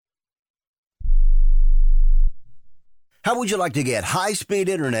How would you like to get high-speed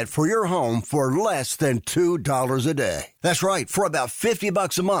internet for your home for less than $2 a day? That's right. For about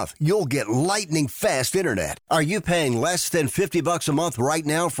 $50 a month, you'll get lightning-fast internet. Are you paying less than $50 a month right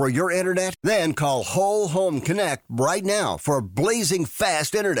now for your internet? Then call Whole Home Connect right now for blazing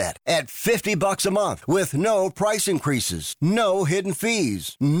fast internet at $50 a month with no price increases, no hidden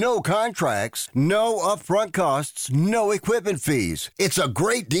fees, no contracts, no upfront costs, no equipment fees. It's a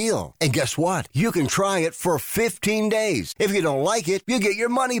great deal. And guess what? You can try it for 15 days. If you don't like it, you get your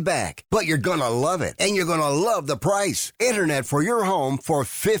money back. But you're gonna love it, and you're gonna love the price. Internet for your home for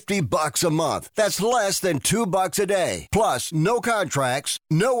 $50 a month. That's less than $2 a day. Plus, no contracts,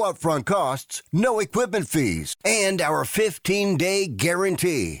 no upfront costs, no equipment fees, and our 15-day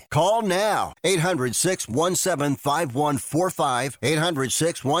guarantee. Call now. 800-617-5145.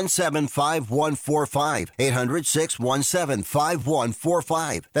 800-617-5145.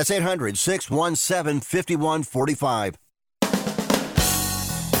 800-617-5145. That's 800-617-5145.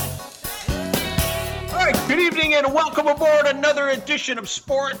 Good evening and welcome aboard another edition of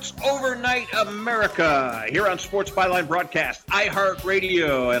Sports Overnight America here on Sports Byline Broadcast,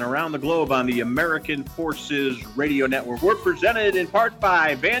 iHeartRadio, and around the globe on the American Forces Radio Network. We're presented in part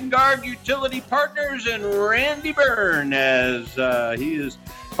by Vanguard Utility Partners and Randy Byrne, as he is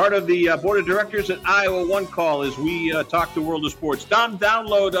part of the board of directors at Iowa One Call as we talk the world of sports. Don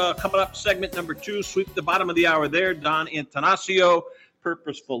Download coming up, segment number 2, sweep the bottom of the hour there. Don Antanasio,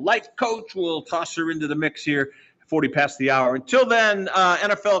 Purposeful Life Coach. We'll toss her into the mix here 40 past the hour. Until then,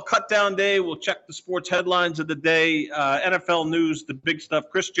 NFL Cutdown Day. We'll check the sports headlines of the day. NFL news, the big stuff.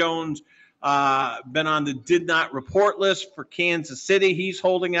 Chris Jones been on the did not report list for Kansas City. He's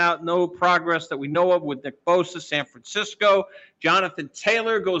holding out. No progress that we know of with Nick Bosa, San Francisco. Jonathan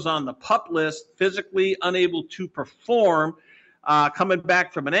Taylor goes on the PUP list, physically unable to perform. Coming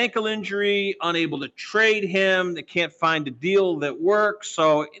back from an ankle injury, unable to trade him. They can't find a deal that works.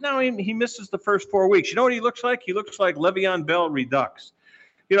 So, he misses the first 4 weeks. You know what he looks like? He looks like Le'Veon Bell Redux.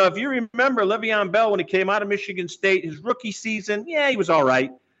 If you remember Le'Veon Bell when he came out of Michigan State, his rookie season, he was all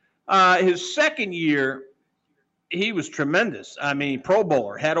right. His second year, he was tremendous. Pro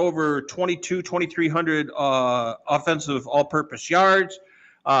Bowler, had over 2,300 offensive all-purpose yards.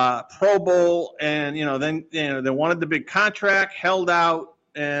 Pro Bowl, and then they wanted the big contract, held out,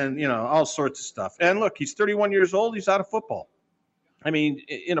 and all sorts of stuff. And look, he's 31 years old. He's out of football.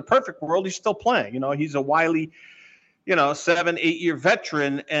 In a perfect world, he's still playing. He's a wily, 7-8 year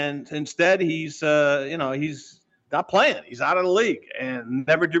veteran, and instead he's he's not playing. He's out of the league and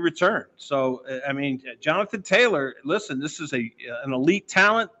never to return. So Jonathan Taylor, listen, this is an elite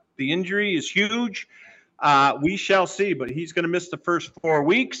talent. The injury is huge. We shall see, but he's going to miss the first 4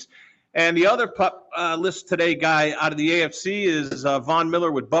 weeks. And the other PUP list today guy out of the AFC is Von Miller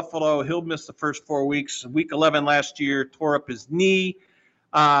with Buffalo. He'll miss the first 4 weeks. Week 11 last year, tore up his knee.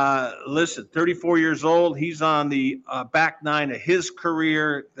 34 years old. He's on the back nine of his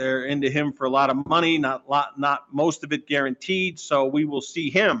career. They're into him for a lot of money, not most of it guaranteed. So we will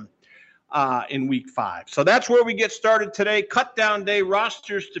see him in week 5. So that's where we get started today. Cut down day,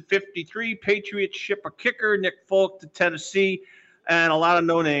 rosters to 53. Patriots ship a kicker, Nick Folk to Tennessee, and a lot of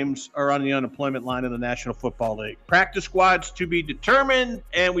no-names are on the unemployment line in the National Football League. Practice squads to be determined,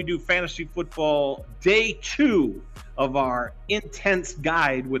 and we do fantasy football day 2 of our intense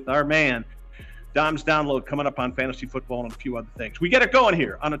guide with our man, Dom's Download, coming up on fantasy football and a few other things. We get it going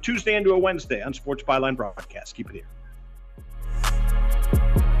here on a Tuesday into a Wednesday on Sports Byline Broadcast. Keep it here.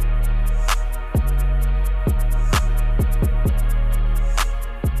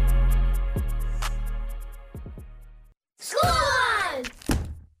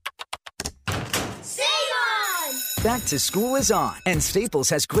 Back to school is on, and Staples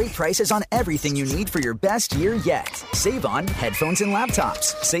has great prices on everything you need for your best year yet. Save on headphones and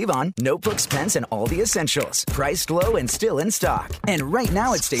laptops. Save on notebooks, pens, and all the essentials. Priced low and still in stock. And right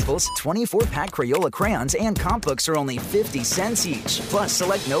now at Staples, 24-pack Crayola crayons and comp books are only 50 cents each. Plus,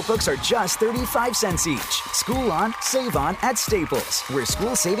 select notebooks are just 35 cents each. School on, save on at Staples, where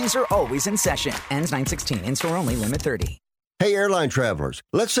school savings are always in session. Ends 9/16. In-store only. Limit 30. Hey, airline travelers,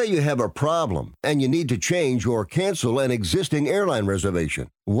 let's say you have a problem and you need to change or cancel an existing airline reservation.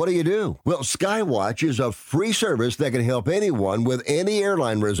 What do? Well, Skywatch is a free service that can help anyone with any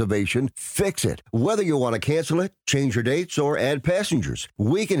airline reservation fix it. Whether you want to cancel it, change your dates, or add passengers,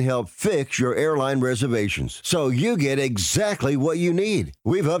 we can help fix your airline reservations so you get exactly what you need.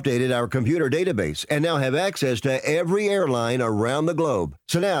 We've updated our computer database and now have access to every airline around the globe.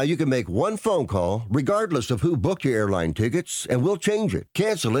 So now you can make one phone call, regardless of who booked your airline tickets, once, and we'll change it,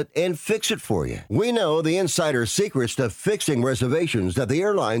 cancel it, and fix it for you. We know the insider secrets to fixing reservations that the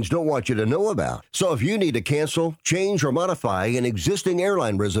airlines don't want you to know about. So if you need to cancel, change, or modify an existing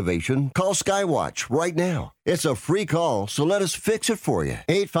airline reservation, call Skywatch right now. It's a free call, so let us fix it for you.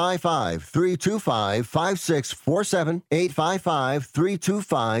 855-325-5647.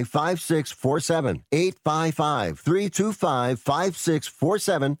 855-325-5647.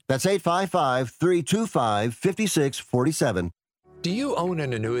 855-325-5647. That's 855-325-5647. Do you own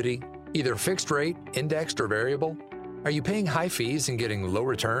an annuity, either fixed rate, indexed, or variable? Are you paying high fees and getting low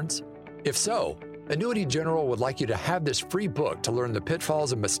returns? If so, Annuity General would like you to have this free book to learn the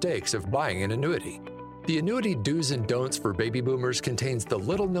pitfalls and mistakes of buying an annuity. The Annuity Do's and Don'ts for Baby Boomers contains the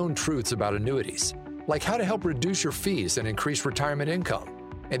little-known truths about annuities, like how to help reduce your fees and increase retirement income.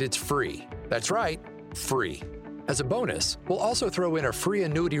 And it's free. That's right, free. As a bonus, we'll also throw in a free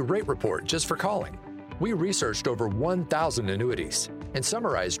annuity rate report just for calling. We researched over 1,000 annuities and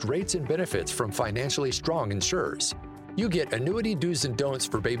summarized rates and benefits from financially strong insurers. You get Annuity Do's and Don'ts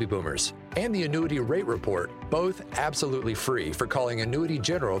for Baby Boomers and the Annuity Rate Report, both absolutely free for calling Annuity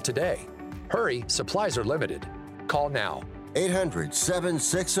General today. Hurry, supplies are limited. Call now.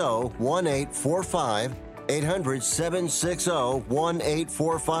 800-760-1845.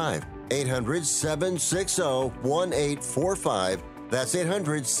 800-760-1845. 800-760-1845. That's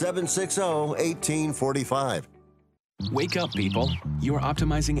 800-760-1845. Wake up, people. You are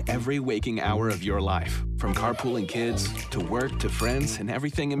optimizing every waking hour of your life. From carpooling kids, to work, to friends, and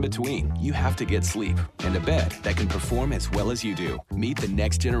everything in between. You have to get sleep, and a bed that can perform as well as you do. Meet the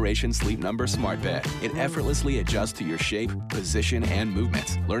next generation Sleep Number Smart Bed. It effortlessly adjusts to your shape, position, and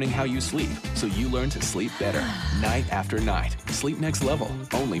movements, learning how you sleep, so you learn to sleep better, night after night. Sleep next level,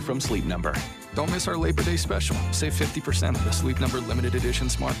 only from Sleep Number. Don't miss our Labor Day special. Save 50% on the Sleep Number Limited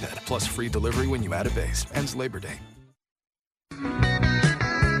Edition Smart Bed, plus free delivery when you add a base. Ends Labor Day.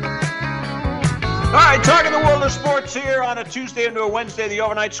 All right, talking the world of sports here on a Tuesday into a Wednesday, the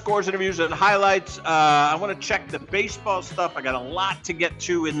overnight scores, interviews, and highlights. I want to check the baseball stuff. I got a lot to get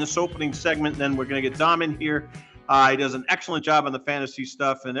to in this opening segment. Then we're going to get Dom in here. He does an excellent job on the fantasy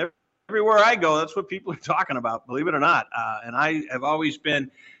stuff. And everywhere I go, that's what people are talking about, believe it or not. And I have always been,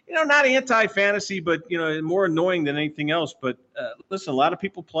 not anti-fantasy, but, more annoying than anything else. But listen, a lot of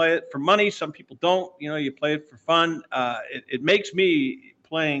people play it for money. Some people don't. You play it for fun. It makes me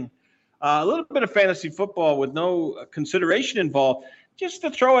playing a little bit of fantasy football with no consideration involved, just to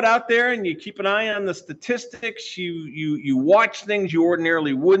throw it out there, and you keep an eye on the statistics. You watch things you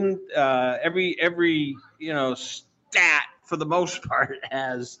ordinarily wouldn't. Every stat for the most part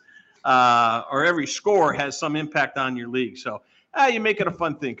has, or every score has some impact on your league. So you make it a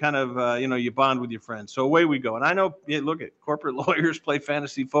fun thing, kind of. You bond with your friends. So away we go. And I know, look at corporate lawyers play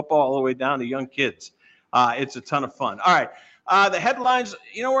fantasy football all the way down to young kids. It's a ton of fun. All right. The headlines,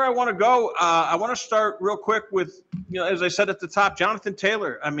 where I want to go. I want to start real quick with, as I said at the top, Jonathan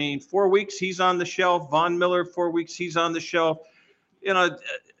Taylor. 4 weeks he's on the shelf. Von Miller, 4 weeks he's on the shelf.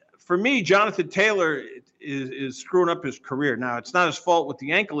 For me, Jonathan Taylor is screwing up his career. Now, it's not his fault with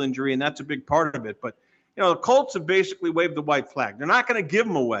the ankle injury, and that's a big part of it. But, the Colts have basically waved the white flag. They're not going to give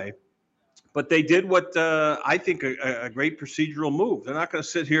him away, but they did what I think a great procedural move. They're not going to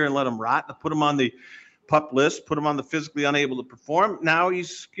sit here and let him rot. They put him on the PUP list, put him on the physically unable to perform. Now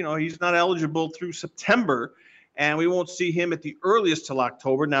he's not eligible through September, and we won't see him at the earliest till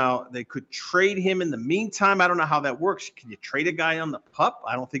October. Now, they could trade him in the meantime. I don't know how that works. Can you trade a guy on the PUP?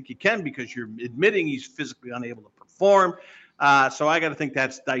 I don't think you can, because you're admitting he's physically unable to perform. So I got to think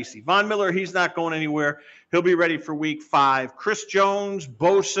that's dicey. Von Miller, he's not going anywhere. He'll be ready for week 5. Chris Jones,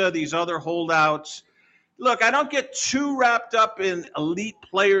 Bosa, these other holdouts. Look, I don't get too wrapped up in elite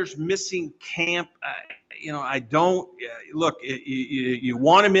players missing camp. I don't. Look, you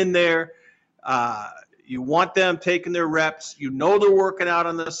want them in there. You want them taking their reps. They're working out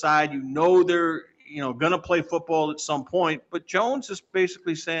on the side. They're, going to play football at some point. But Jones is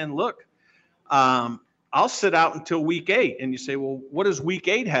basically saying, look, I'll sit out until week 8. And you say, well, what does week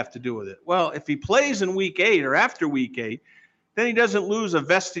 8 have to do with it? Well, if he plays in week 8 or after week 8, then he doesn't lose a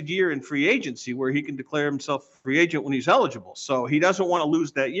vested year in free agency where he can declare himself free agent when he's eligible. So he doesn't want to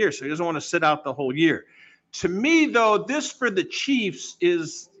lose that year. So he doesn't want to sit out the whole year. To me, though, this for the Chiefs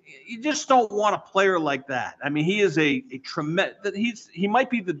is, you just don't want a player like that. He is a tremendous. He might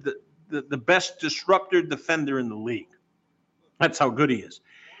be the best disruptor defender in the league. That's how good he is.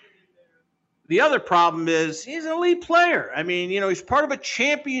 The other problem is he's an elite player. He's part of a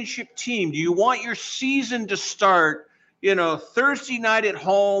championship team. Do you want your season to start Thursday night at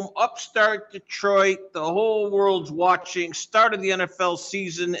home, upstart Detroit, the whole world's watching, start of the NFL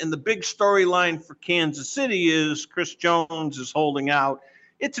season, and the big storyline for Kansas City is Chris Jones is holding out.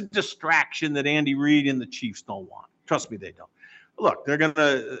 It's a distraction that Andy Reid and the Chiefs don't want. Trust me, they don't. Look, they're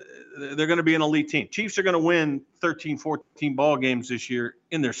gonna be an elite team. Chiefs are gonna win 13, 14 ball games this year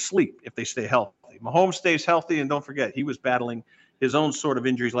in their sleep if they stay healthy. Mahomes stays healthy, and don't forget, he was battling his own sort of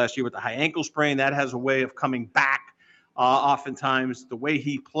injuries last year with the high ankle sprain. That has a way of coming back. Oftentimes, the way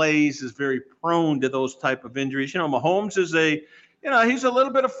he plays is very prone to those type of injuries. Mahomes is he's a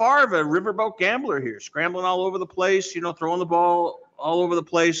little bit of Favre, a riverboat gambler here, scrambling all over the place, throwing the ball all over the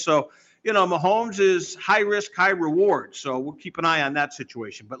place. So, Mahomes is high risk, high reward. So we'll keep an eye on that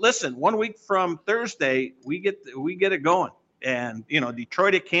situation. But listen, 1 week from Thursday, we get it going. And,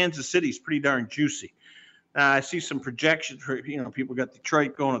 Detroit at Kansas City is pretty darn juicy. I see some projections for, people got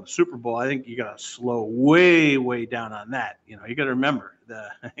Detroit going to the Super Bowl. I think you got to slow way, way down on that. You got to remember,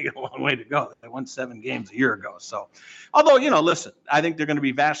 they got a long way to go. They won 7 games a year ago. So, although, listen, I think they're going to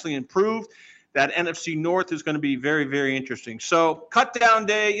be vastly improved. That NFC North is going to be very, very interesting. So, cut down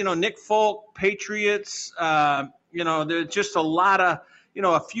day, Nick Folk, Patriots, there's just a lot of,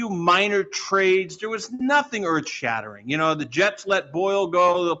 a few minor trades. There was nothing earth-shattering. The Jets let Boyle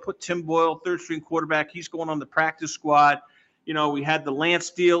go. They'll put Tim Boyle, third-string quarterback. He's going on the practice squad. We had the Lance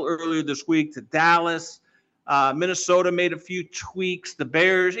deal earlier this week to Dallas. Minnesota made a few tweaks. The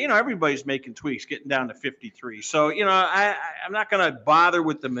Bears, everybody's making tweaks, getting down to 53. So, I'm not going to bother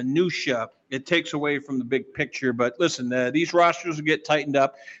with the minutia. It takes away from the big picture. But listen, these rosters will get tightened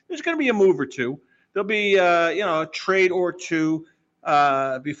up. There's going to be a move or two. There'll be, a trade or two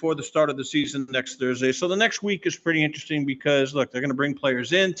before the start of the season next Thursday. So the next week is pretty interesting because, look, they're going to bring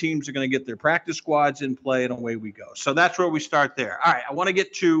players in. Teams are going to get their practice squads in play, and away we go. So that's where we start there. All right, I want to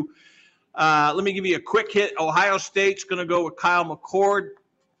get to let me give you a quick hit. Ohio State's going to go with Kyle McCord,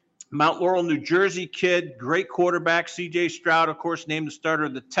 Mount Laurel, New Jersey kid, great quarterback. C.J. Stroud, of course, named the starter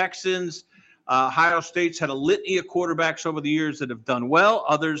of the Texans. Ohio State's had a litany of quarterbacks over the years that have done well,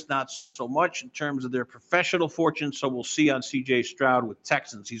 others not so much in terms of their professional fortune. So we'll see on C.J. Stroud with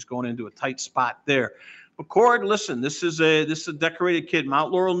Texans. He's going into a tight spot there. McCord, listen, this is a decorated kid,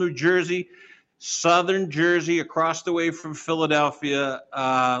 Mount Laurel, New Jersey, Southern Jersey, across the way from Philadelphia.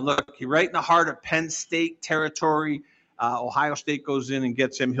 Look, he's right in the heart of Penn State territory. Ohio State goes in and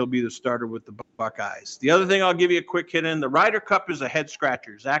gets him. He'll be the starter with the Buckeyes. The other thing I'll give you a quick hit in, the Ryder Cup is a head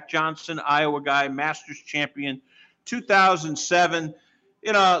scratcher. Zach Johnson, Iowa guy, Masters champion, 2007.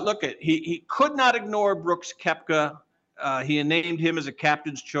 He could not ignore Brooks Koepka. He named him as a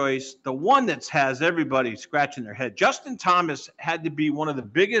captain's choice. The one that has everybody scratching their head, Justin Thomas, had to be one of the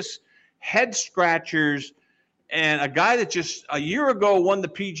biggest head scratchers, and a guy that just a year ago won the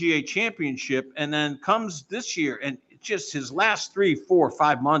PGA championship and then comes this year and just his last 3, 4,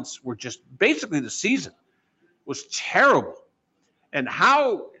 5 months were just basically the season was terrible. And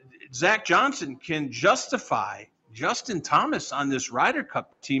how Zach Johnson can justify Justin Thomas on this Ryder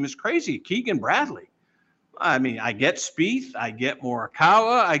Cup team is crazy. Keegan Bradley. I mean, I get Spieth, I get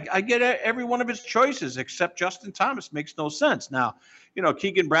Morikawa, I get every one of his choices except Justin Thomas. Makes no sense. Now,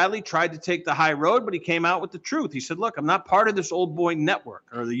 Keegan Bradley tried to take the high road, but he came out with the truth. He said, look, I'm not part of this old boy network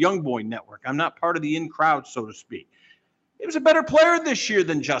or the young boy network. I'm not part of the in crowd, so to speak. He was a better player this year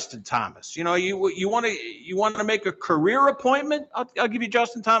than Justin Thomas. You want to make a career appointment? I'll give you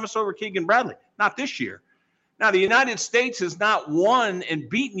Justin Thomas over Keegan Bradley. Not this year. Now, the United States has not won and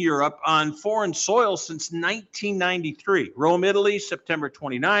beaten Europe on foreign soil since 1993. Rome, Italy, September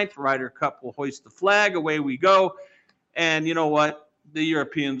 29th. Ryder Cup will hoist the flag. Away we go. And you know what? The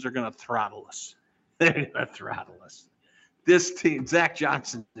Europeans are going to throttle us. They're going to throttle us. This team, Zach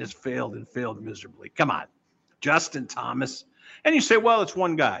Johnson, has failed and failed miserably. Come on. Justin Thomas. And you say, well, it's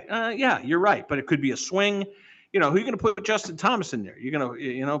one guy. Yeah, you're right. But it could be a swing. Who are you going to put Justin Thomas in there? You're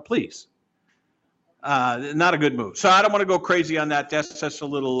going to, please. Not a good move. So I don't want to go crazy on that. That's a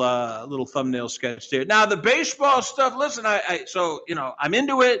little thumbnail sketch there. Now, the baseball stuff, listen, I'm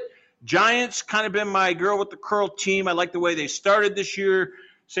into it. Giants kind of been my girl with the curl team. I like the way they started this year.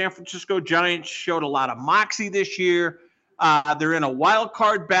 San Francisco Giants showed a lot of moxie this year. They're in a wild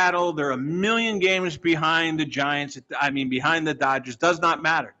card battle. They're a million games behind the Giants. Behind the Dodgers. Does not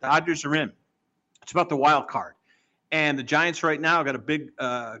matter. Dodgers are in. It's about the wild card. And the Giants right now got a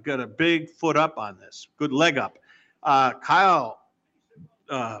big foot up on this. Good leg up. Kyle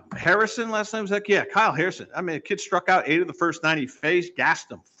Harrison last name was that? Yeah, Kyle Harrison. The kid struck out 8 of the first 9 he faced, gassed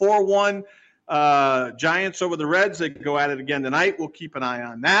them. 4-1 Giants over the Reds. They go at it again tonight. We'll keep an eye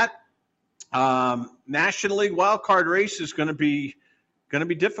on that. National League wild card race is going to be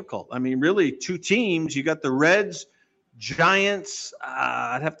difficult. Really, 2 teams. You got the Reds Giants,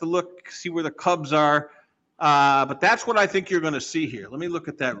 I'd have to look, see where the Cubs are. But that's what I think you're going to see here. Let me look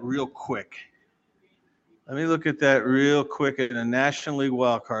at that real quick. In the National League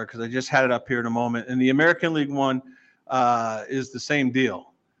wild card, because I just had it up here in a moment. And the American League one is the same deal.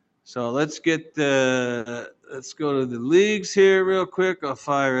 So let's go to the leagues here real quick. I'll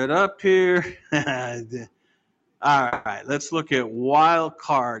fire it up here. All right, let's look at wild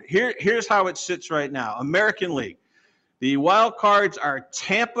card. Here's how it sits right now. American League. The wild cards are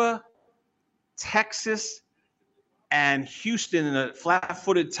Tampa, Texas, and Houston in a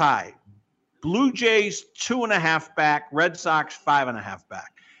flat-footed tie. Blue Jays 2.5 back, Red Sox 5.5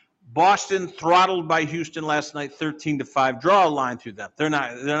 back. Boston throttled by Houston last night, 13-5. Draw a line through them. They're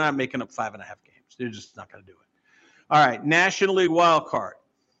not making up 5.5 games. They're just not going to do it. All right, National League wild card.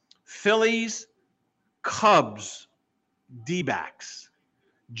 Phillies, Cubs, D-backs.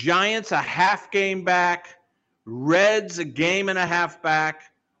 Giants a half game back. Reds a game and a half back.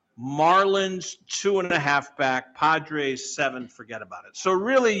 Marlins 2.5 back. Padres 7. Forget about it. So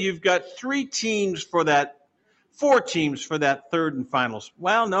really, you've got 4 teams for that third and finals.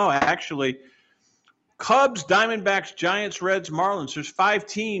 Well, no, actually, Cubs, Diamondbacks, Giants, Reds, Marlins. There's 5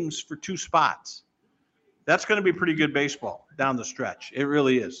 teams for 2 spots. That's going to be pretty good baseball down the stretch. It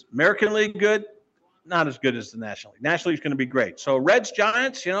really is. American League good. Not as good as the National League. National League's going to be great. So Reds,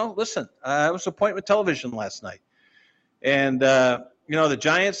 Giants, listen, it was appointment television last night. And, the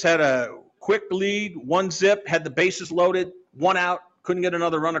Giants had a quick lead, 1-zip, had the bases loaded, 1 out, couldn't get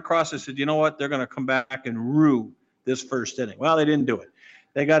another run across. I said, you know what? They're going to come back and rue this first inning. Well, they didn't do it.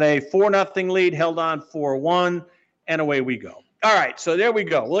 They got a 4-0 lead, held on 4-1, and away we go. All right, so there we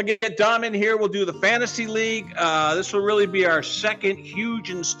go. We'll get Dom in here. We'll do the Fantasy League. This will really be our second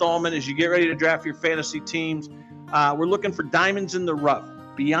huge installment as you get ready to draft your fantasy teams. We're looking for diamonds in the rough,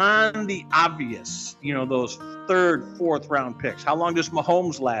 beyond the obvious, those 3rd, 4th round picks. How long does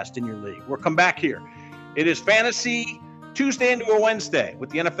Mahomes last in your league? We'll come back here. It is Fantasy Tuesday into a Wednesday with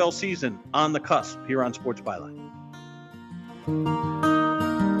the NFL season on the cusp here on Sports Byline.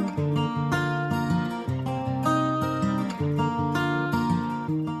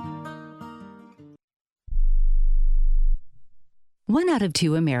 One out of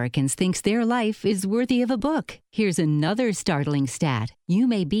 2 Americans thinks their life is worthy of a book. Here's another startling stat. You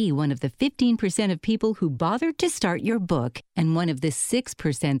may be one of the 15% of people who bothered to start your book and one of the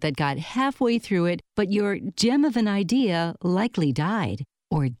 6% that got halfway through it, but your gem of an idea likely died.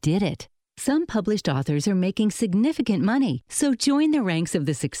 Or did it? Some published authors are making significant money, so join the ranks of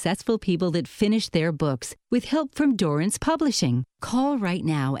the successful people that finish their books with help from Dorrance Publishing. Call right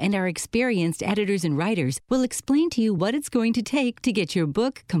now and our experienced editors and writers will explain to you what it's going to take to get your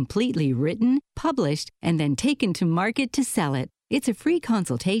book completely written, published, and then taken to market to sell it. It's a free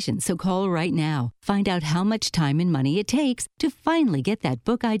consultation, so call right now. Find out how much time and money it takes to finally get that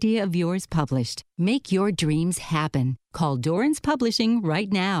book idea of yours published. Make your dreams happen. Call Dorrance Publishing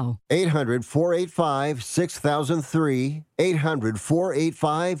right now. 800-485-6003.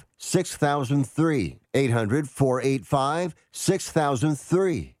 800-485-6003.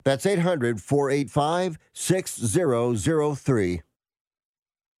 800-485-6003. That's 800-485-6003.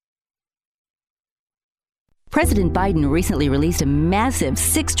 President Biden recently released a massive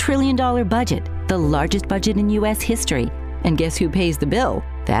 $6 trillion budget, the largest budget in U.S. history. And guess who pays the bill?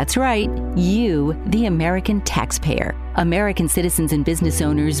 That's right, you, the American taxpayer. American citizens and business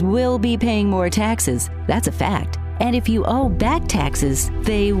owners will be paying more taxes. That's a fact. And if you owe back taxes,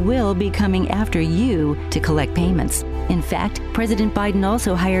 they will be coming after you to collect payments. In fact, President Biden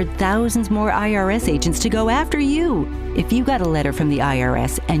also hired thousands more IRS agents to go after you. If you got a letter from the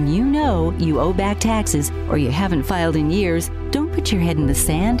IRS and you know you owe back taxes or you haven't filed in years, don't put your head in the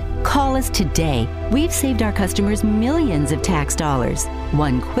sand. Call us today. We've saved our customers millions of tax dollars.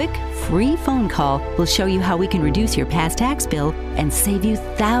 One quick, free phone call will show you how we can reduce your past tax bill and save you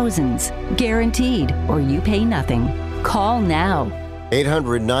thousands. Guaranteed, or you pay nothing. Call now.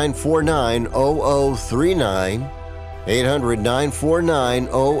 800-949-0039.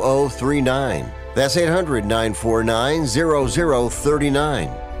 800-949-0039. That's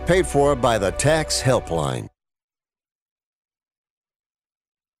 800-949-0039. Paid for by the Tax Helpline.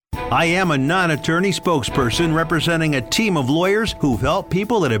 I am a non-attorney spokesperson representing a team of lawyers who've helped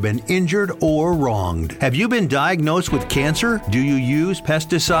people that have been injured or wronged. Have you been diagnosed with cancer? Do you use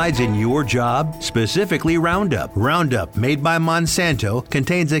pesticides in your job? Specifically Roundup. Roundup, made by Monsanto,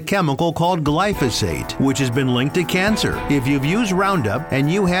 contains a chemical called glyphosate, which has been linked to cancer. If you've used Roundup and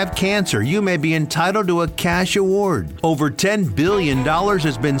you have cancer, you may be entitled to a cash award. Over $10 billion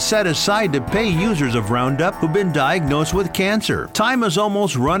has been set aside to pay users of Roundup who've been diagnosed with cancer. Time is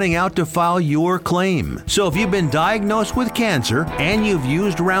almost running out out to file your claim. So if you've been diagnosed with cancer and you've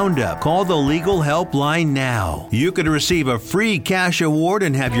used Roundup, call the legal helpline now. You could receive a free cash award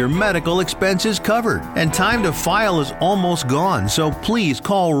and have your medical expenses covered. And time to file is almost gone, so please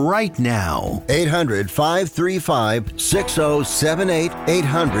call right now. 800-535-6078.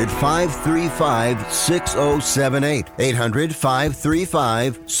 800-535-6078.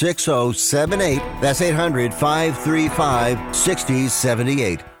 800-535-6078. That's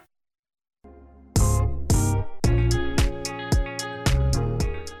 800-535-6078.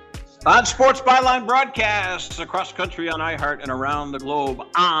 On Sports Byline broadcasts across the country, on iHeart, and around the globe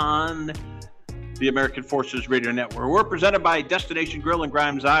on the American Forces Radio Network. We're presented by Destination Grill in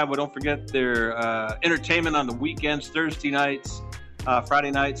Grimes, Iowa. Don't forget their entertainment on the weekends, Thursday nights,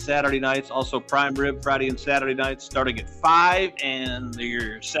 Friday nights, Saturday nights. Also Prime Rib Friday and Saturday nights starting at 5, and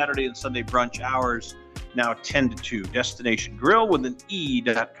their Saturday and Sunday brunch hours now 10 to 2. Destination Grill with an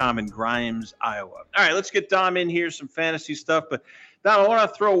E.com in Grimes, Iowa. All right, let's get Dom in here, some fantasy stuff. But Dom, I want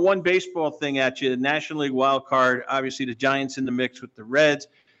to throw one baseball thing at you. National League wild card, obviously the Giants in the mix with the Reds.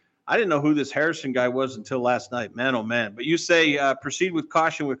 I didn't know who this Harrison guy was until last night. Man, oh, man. But you say proceed with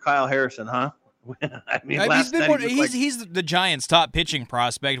caution with Kyle Harrison, huh? I mean, he's the Giants' top pitching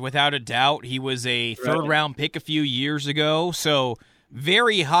prospect, without a doubt. He was a third-round pick a few years ago, so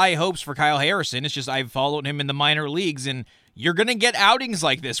very high hopes for Kyle Harrison. It's just I've followed him in the minor leagues, and you're going to get outings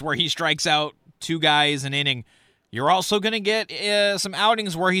like this where he strikes out 2 guys an inning. You're also going to get some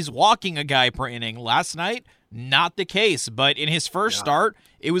outings where he's walking a guy per inning. Last night, not the case, but in his first start,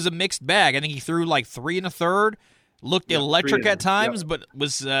 it was a mixed bag. I think he threw like 3 1/3, looked electric at times, but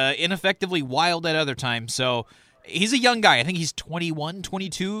was ineffectively wild at other times. So he's a young guy. I think he's 21,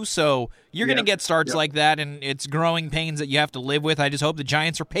 22, so you're going to get starts like that, and it's growing pains that you have to live with. I just hope the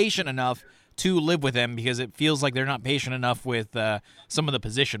Giants are patient enough to live with him, because it feels like they're not patient enough with some of the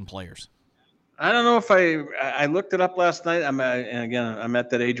position players. I don't know if I looked it up last night. I'm at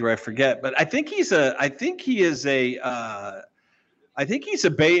that age where I forget, but I think he is a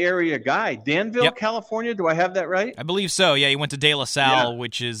Bay Area guy. Danville, California. Do I have that right? I believe so. Yeah, he went to De La Salle,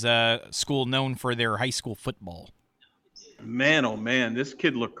 which is a school known for their high school football. Man, oh man, this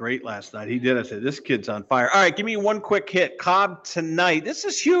kid looked great last night. He did. I said, this kid's on fire. All right, give me one quick hit. Cobb tonight. This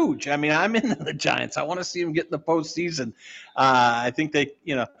is huge. I mean, I'm into the Giants. I want to see him get in the postseason. I think they,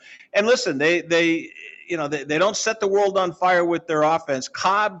 and listen, they don't set the world on fire with their offense.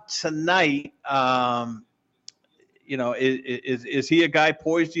 Cobb tonight, is he a guy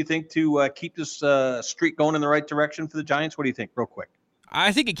poised, do you think, to keep this streak going in the right direction for the Giants? What do you think, real quick?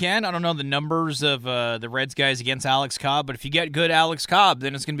 I think it can. I don't know the numbers of the Reds guys against Alex Cobb, but if you get good Alex Cobb,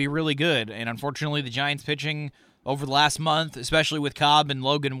 then it's going to be really good. And unfortunately, the Giants pitching over the last month, especially with Cobb and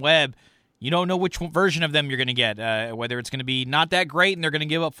Logan Webb, you don't know which version of them you're going to get, whether it's going to be not that great and they're going to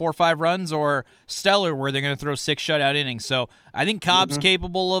give up 4 or 5 runs, or stellar where they're going to throw 6 shutout innings. So I think Cobb's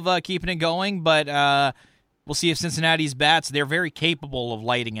capable of keeping it going, but we'll see if Cincinnati's bats, they're very capable of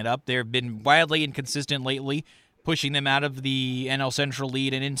lighting it up. They've been wildly inconsistent lately, pushing them out of the NL Central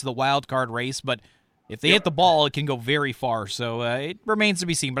lead and into the wild card race. But if they hit the ball, it can go very far. So it remains to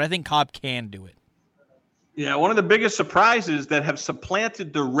be seen, but I think Cobb can do it. Yeah, one of the biggest surprises that have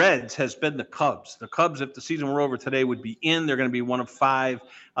supplanted the Reds has been the Cubs. The Cubs, if the season were over today, would be in. They're going to be one of 5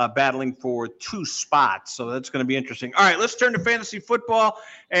 battling for 2 spots. So that's going to be interesting. All right, let's turn to fantasy football,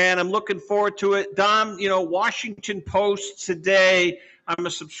 and I'm looking forward to it. Dom, Washington Post today, I'm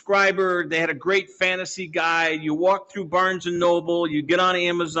a subscriber. They had a great fantasy guide. You walk through Barnes & Noble. You get on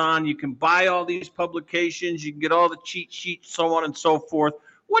Amazon. You can buy all these publications. You can get all the cheat sheets, so on and so forth.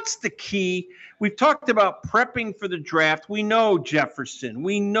 What's the key? We've talked about prepping for the draft. We know Jefferson.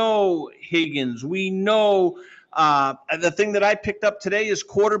 We know Higgins. We know the thing that I picked up today is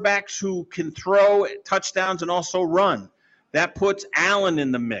quarterbacks who can throw touchdowns and also run. That puts Allen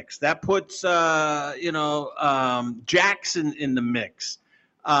in the mix. That puts, Jackson in the mix.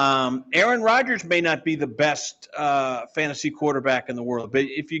 Aaron Rodgers may not be the best fantasy quarterback in the world, but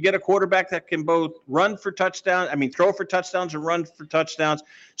if you get a quarterback that can both throw for touchdowns and run for touchdowns.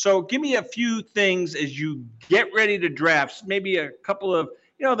 So give me a few things as you get ready to draft, maybe a couple of,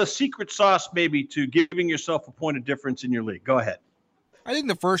 the secret sauce maybe to giving yourself a point of difference in your league. Go ahead. I think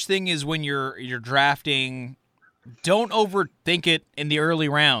the first thing is when you're drafting, don't overthink it in the early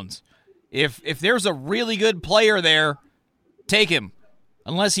rounds. If there's a really good player there, take him.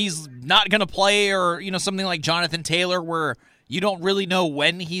 Unless he's not going to play, or something like Jonathan Taylor where you don't really know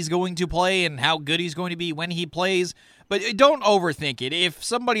when he's going to play and how good he's going to be when he plays. But don't overthink it. If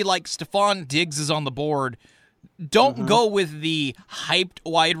somebody like Stephon Diggs is on the board, don't go with the hyped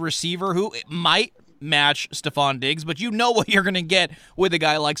wide receiver who might match Stephon Diggs, but you know what you're going to get with a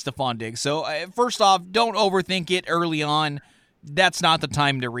guy like Stephon Diggs. So first off, don't overthink it early on. That's not the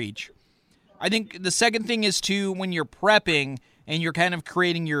time to reach. I think the second thing is to, when you're prepping and you're kind of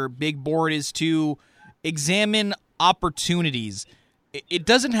creating your big board, is to examine opportunities. It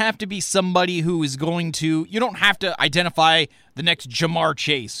doesn't have to be somebody who is going to, you don't have to identify the next Jamar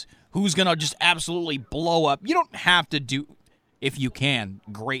Chase, who's going to just absolutely blow up. You don't have to do, if you can,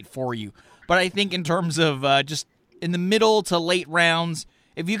 great for you. But I think in terms of just in the middle to late rounds,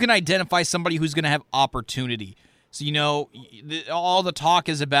 if you can identify somebody who's going to have opportunity. So, all the talk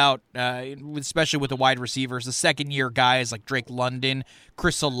is about, especially with the wide receivers, the second-year guys like Drake London,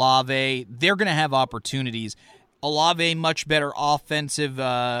 Chris Olave, they're going to have opportunities. Olave, much better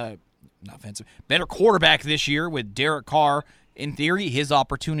better quarterback this year with Derek Carr. In theory, his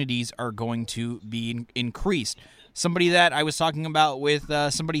opportunities are going to be increased. Somebody that I was talking about with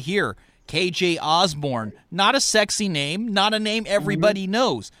somebody here, KJ Osborne, not a sexy name, not a name everybody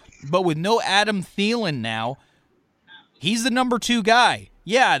knows, but with no Adam Thielen now, he's the number 2 guy.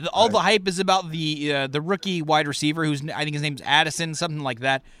 Yeah, all the hype is about the rookie wide receiver, who's, I think his name's Addison, something like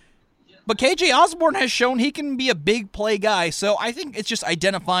that. But KJ Osborne has shown he can be a big play guy, so I think it's just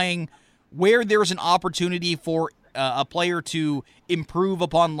identifying where there's an opportunity for a player to improve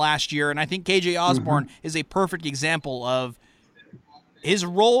upon last year, and I think KJ Osborne is a perfect example of his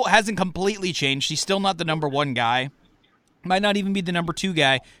role hasn't completely changed. He's still not the number 1 guy. Might not even be the number 2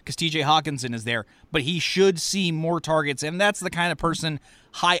 guy because TJ Hawkinson is there, but he should see more targets, and that's the kind of person,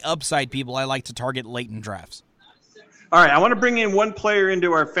 high upside people, I like to target late in drafts. All right, I want to bring in one player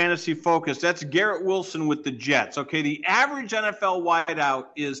into our fantasy focus. That's Garrett Wilson with the Jets. Okay, the average NFL wideout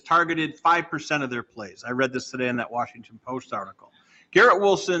is targeted 5% of their plays. I read this today in that Washington Post article. Garrett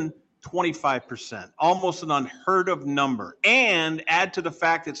Wilson, 25%, almost an unheard of number. And add to the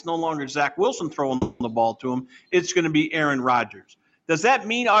fact that it's no longer Zach Wilson throwing the ball to him, it's going to be Aaron Rodgers. Does that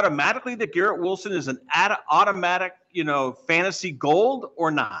mean automatically that Garrett Wilson is an automatic, fantasy gold or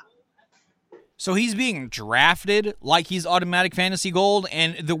not? So he's being drafted like he's automatic fantasy gold,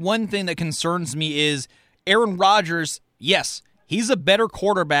 and the one thing that concerns me is Aaron Rodgers, yes, he's a better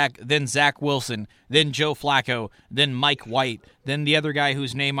quarterback than Zach Wilson, than Joe Flacco, than Mike White, than the other guy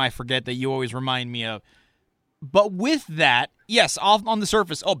whose name I forget that you always remind me of. But with that, yes, off on the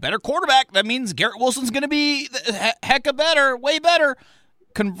surface, better quarterback, that means Garrett Wilson's going to be heck of better, way better.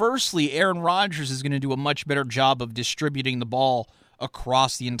 Conversely, Aaron Rodgers is going to do a much better job of distributing the ball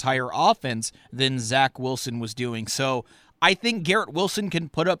across the entire offense than Zach Wilson was doing. So I think Garrett Wilson can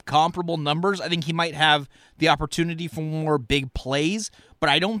put up comparable numbers. I think he might have the opportunity for more big plays, but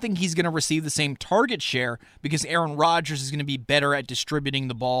I don't think he's going to receive the same target share because Aaron Rodgers is going to be better at distributing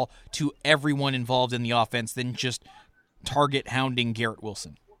the ball to everyone involved in the offense than just target hounding Garrett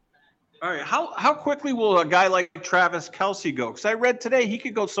Wilson. All right, how quickly will a guy like Travis Kelce go? Because I read today he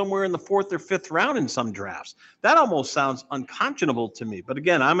could go somewhere in the 4th or 5th round in some drafts. That almost sounds unconscionable to me. But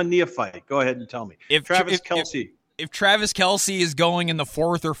again, I'm a neophyte. Go ahead and tell me. If Travis Kelce is going in the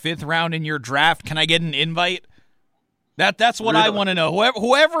 4th or 5th round in your draft, can I get an invite? That's what really? I want to know.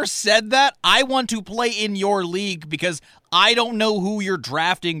 Whoever said that, I want to play in your league because I don't know who you're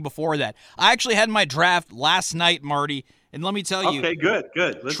drafting before that. I actually had my draft last night, Marty. And let me tell you. Okay, good.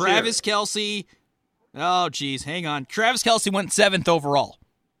 Let's Travis Kelce. Oh, geez, hang on. Travis Kelce went 7th overall.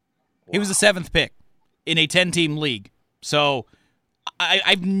 Wow. He was the 7th pick in a 10-team league. So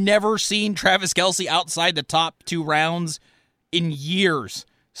I've never seen Travis Kelce outside the top 2 rounds in years.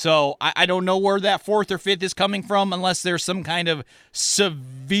 So I don't know where that 4th or 5th is coming from unless there's some kind of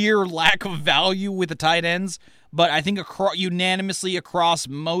severe lack of value with the tight ends. But I think unanimously across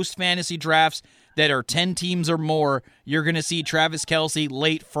most fantasy drafts that are 10 teams or more, you're going to see Travis Kelce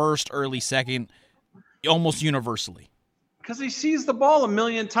late 1st, early 2nd, almost universally. Because he sees the ball a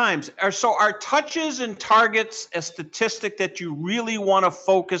million times. So are touches and targets a statistic that you really want to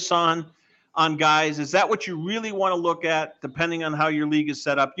focus on guys? Is that what you really want to look at, depending on how your league is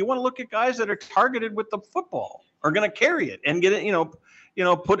set up? You want to look at guys that are targeted with the football, are going to carry it and get it,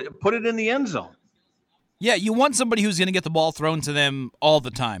 put it in the end zone. Yeah, you want somebody who's going to get the ball thrown to them all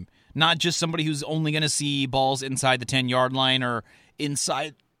the time. Not just somebody who's only going to see balls inside the 10-yard line or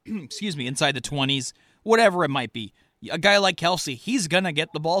inside the 20s, whatever it might be. A guy like Kelce, he's going to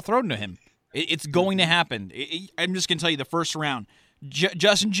get the ball thrown to him. It's going to happen. I'm just going to tell you the first round.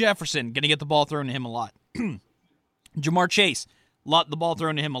 Justin Jefferson, going to get the ball thrown to him a lot. Jamar Chase, the ball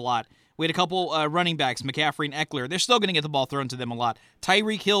thrown to him a lot. We had a couple running backs, McCaffrey and Eckler. They're still going to get the ball thrown to them a lot.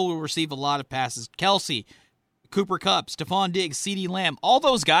 Tyreek Hill will receive a lot of passes. Kelce, Cooper Kupp, Stephon Diggs, CeeDee Lamb, all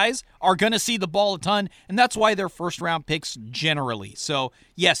those guys are going to see the ball a ton, and that's why they're first-round picks generally. So,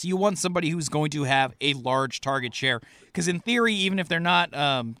 yes, you want somebody who's going to have a large target share, because in theory, even if they're not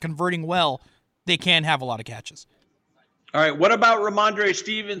converting well, they can have a lot of catches. All right, what about Ramondre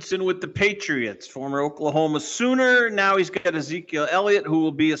Stevenson with the Patriots, former Oklahoma Sooner? Now he's got Ezekiel Elliott, who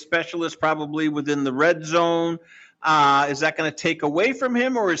will be a specialist probably within the red zone. Is that going to take away from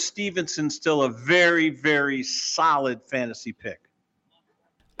him, or is Stevenson still a very, very solid fantasy pick?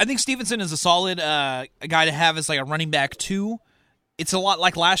 I think Stevenson is a solid a guy to have as like a running back 2. It's a lot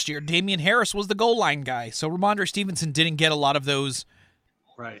like last year. Damian Harris was the goal line guy, so Ramondre Stevenson didn't get a lot of those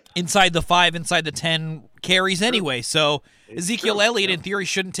inside the 5, inside the 10 carries anyway. So Ezekiel Elliott, in theory,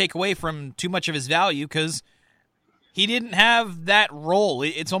 shouldn't take away from too much of his value because he didn't have that role.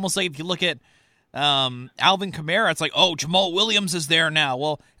 It's almost like if you look at Alvin Kamara, it's like, oh, Jamal Williams is there now.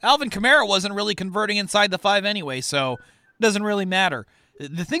 Well, Alvin Kamara wasn't really converting inside the 5 anyway, so it doesn't really matter.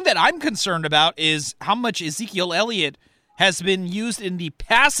 The thing that I'm concerned about is how much Ezekiel Elliott has been used in the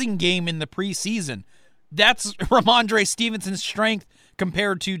passing game in the preseason. That's Ramondre Stevenson's strength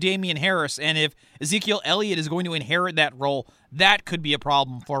compared to Damian Harris, and if Ezekiel Elliott is going to inherit that role, that could be a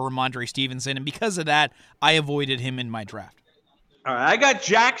problem for Ramondre Stevenson, and because of that, I avoided him in my draft. All right, I got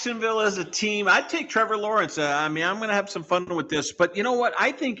Jacksonville as a team. I'd take Trevor Lawrence. I'm going to have some fun with this. But you know what?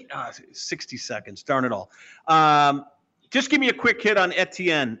 I think 60 seconds, darn it all. Just give me a quick hit on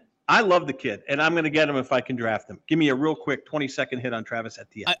Etienne. I love the kid, and I'm going to get him if I can draft him. Give me a real quick 20-second hit on Travis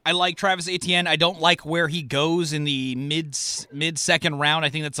Etienne. I like Travis Etienne. I don't like where he goes in the mid-second round. I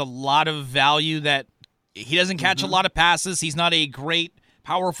think that's a lot of value that he doesn't catch a lot of passes. He's not a great,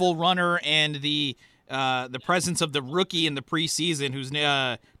 powerful runner, and the presence of the rookie in the preseason, who's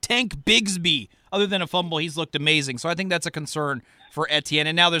Tank Bigsby. Other than a fumble, he's looked amazing. So I think that's a concern for Etienne.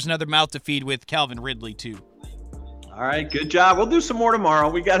 And now there's another mouth to feed with Calvin Ridley, too. All right, good job. We'll do some more tomorrow.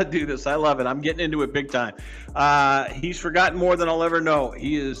 We got to do this. I love it. I'm getting into it big time. He's forgotten more than I'll ever know.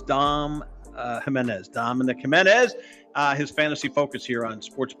 He is Dominic Jimenez. His fantasy focus here on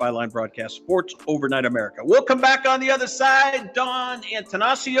Sports Byline broadcast, Sports Overnight America. We'll come back on the other side. Dawn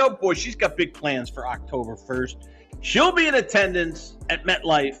Antanasio, boy, she's got big plans for October 1st. She'll be in attendance at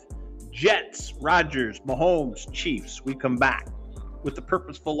MetLife. Jets, Rodgers, Mahomes, Chiefs. We come back with the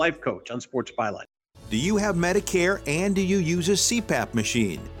Purposeful Life Coach on Sports Byline. Do you have Medicare and do you use a CPAP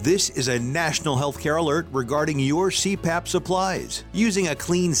machine? This is a national healthcare alert regarding your CPAP supplies. Using a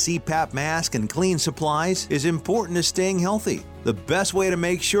clean CPAP mask and clean supplies is important to staying healthy. The best way to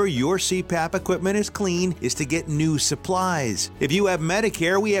make sure your CPAP equipment is clean is to get new supplies. If you have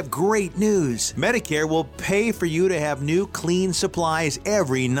Medicare, we have great news. Medicare will pay for you to have new clean supplies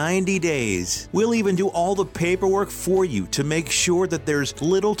every 90 days. We'll even do all the paperwork for you to make sure that there's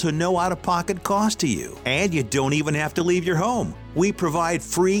little to no out-of-pocket cost to you. And you don't even have to leave your home. We provide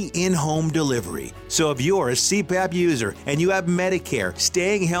free in-home delivery. So if you're a CPAP user and you have Medicare,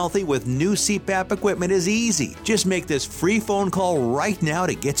 staying healthy with new CPAP equipment is easy. Just make this free phone call right now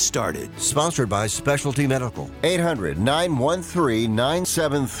to get started. Sponsored by Specialty Medical.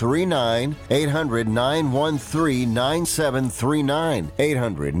 800-913-9739. 800-913-9739.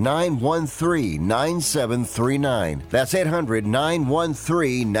 800-913-9739. That's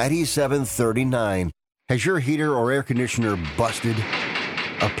 800-913-9739. Has your heater or air conditioner busted?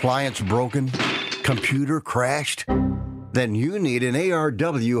 Appliance broken? Computer crashed? Then you need an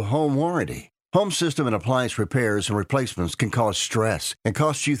ARW home warranty. Home system and appliance repairs and replacements can cause stress and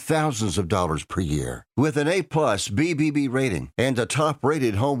cost you thousands of dollars per year. With an A-plus BBB rating and a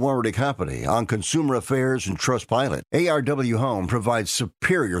top-rated home warranty company on Consumer Affairs and Trustpilot, ARW Home provides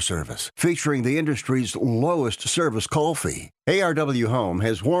superior service, featuring the industry's lowest service call fee. ARW Home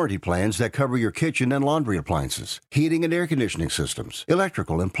has warranty plans that cover your kitchen and laundry appliances, heating and air conditioning systems,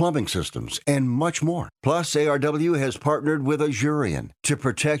 electrical and plumbing systems, and much more. Plus, ARW has partnered with Azurian to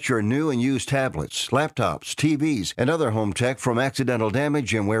protect your new and used tablets, laptops, TVs, and other home tech from accidental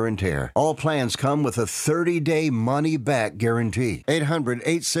damage and wear and tear. All plans come with a 30-day money-back guarantee.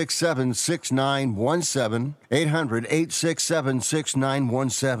 800-867-6917.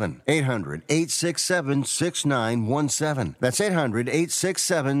 800-867-6917. 800-867-6917. That's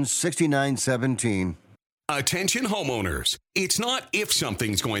 800-867-6917. Attention homeowners. It's not if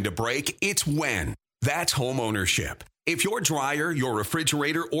something's going to break, it's when. That's home ownership. If your dryer, your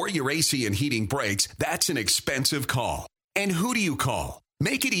refrigerator, or your AC and heating breaks, that's an expensive call. And who do you call?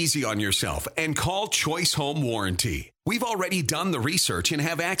 Make it easy on yourself and call Choice Home Warranty. We've already done the research and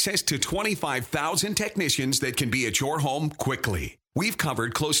have access to 25,000 technicians that can be at your home quickly. We've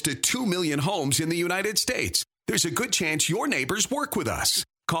covered close to 2 million homes in the United States. There's a good chance your neighbors work with us.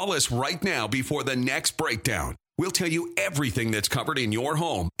 Call us right now before the next breakdown. We'll tell you everything that's covered in your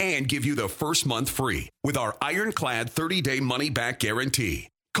home and give you the first month free with our ironclad 30-day money-back guarantee.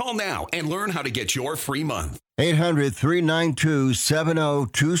 Call now and learn how to get your free month.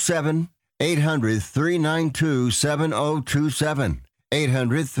 800-392-7027. 800-392-7027.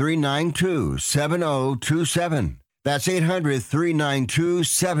 800-392-7027. That's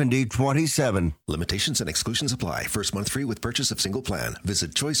 800-392-7027. Limitations and exclusions apply. First month free with purchase of single plan.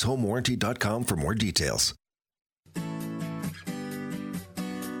 Visit choicehomewarranty.com for more details.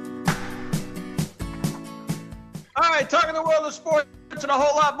 All right, talking the world of sports and a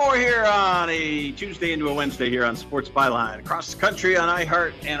whole lot more here on a Tuesday into a Wednesday here on Sports Byline. Across the country on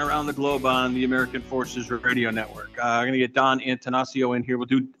iHeart and around the globe on the American Forces Radio Network. I'm going to get Don Antanasio in here. We'll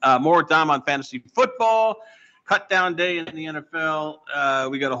do more Dom on fantasy football, cut down day in the NFL.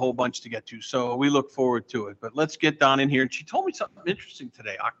 We got a whole bunch to get to, so we look forward to it. But let's get Don in here. And she told me something interesting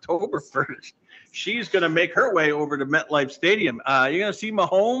today, October 1st. She's going to make her way over to MetLife Stadium. You're going to see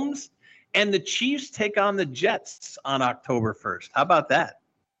Mahomes and the Chiefs take on the Jets on October 1st. How about that?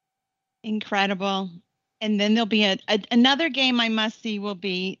 Incredible. And then there'll be another game I must see will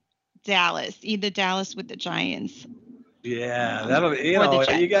be Dallas, either Dallas with the Giants. Yeah, that'll be, you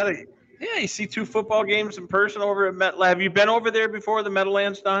got to, you see two football games in person over at MetLife. Have you been over there before, the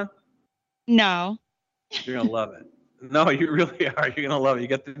Meadowlands, Don? No. You're going to love it. No, you really are. You're going to love it. You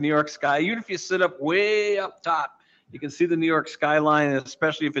got the New York sky. Even if you sit up way up top, you can see the New York skyline,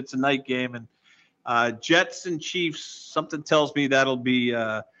 especially if it's a night game. And Jets and Chiefs, something tells me that'll be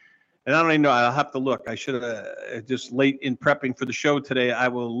and I don't even know. I'll have to look. I should have just late in prepping for the show today. I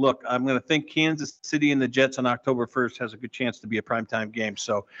will look. I'm going to think Kansas City and the Jets on October 1st has a good chance to be a primetime game.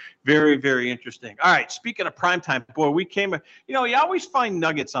 So very, very interesting. All right. Speaking of primetime, boy, you always find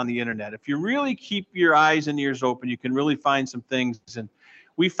nuggets on the internet. If you really keep your eyes and ears open, you can really find some things. And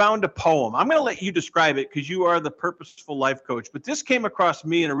we found a poem. I'm going to let you describe it because you are the purposeful life coach. But this came across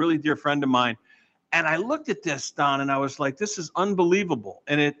me and a really dear friend of mine. And I looked at this, Don, and I was like, this is unbelievable.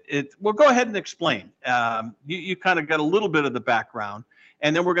 And well, go ahead and explain. You kind of got a little bit of the background,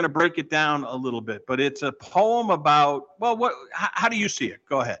 and then we're going to break it down a little bit. But it's a poem about, how do you see it?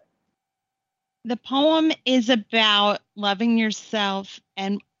 Go ahead. The poem is about loving yourself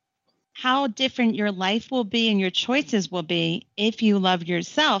and how different your life will be and your choices will be if you love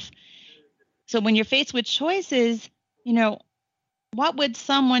yourself. So when you're faced with choices, what would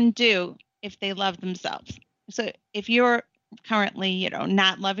someone do if they love themselves? So if you're currently,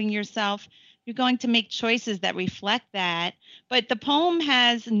 not loving yourself, you're going to make choices that reflect that. But the poem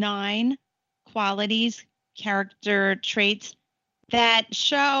has 9 qualities, character traits that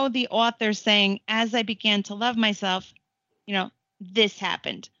show the author saying, as I began to love myself, this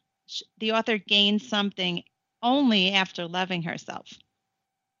happened. The author gained something only after loving herself.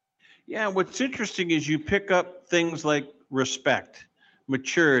 Yeah, what's interesting is you pick up things like respect,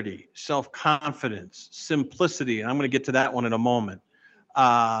 maturity, self-confidence, simplicity, and I'm going to get to that one in a moment,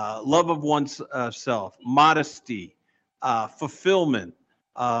 love of one's self, modesty, fulfillment,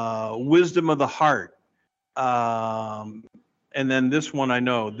 wisdom of the heart, and then this one I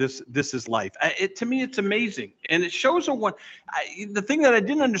know, this is life. To me, it's amazing. And it shows the thing that I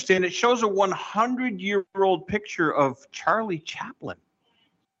didn't understand, it shows a 100-year-old picture of Charlie Chaplin.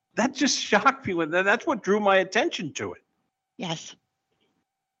 That just shocked me. That's what drew my attention to it. Yes.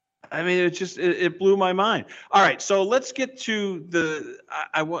 I mean, it blew my mind. All right, so let's get to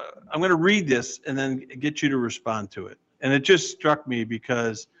I'm going to read this and then get you to respond to it. And it just struck me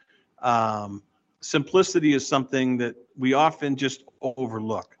because simplicity is something that we often just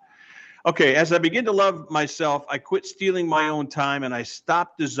overlook. Okay, as I begin to love myself, I quit stealing my own time and I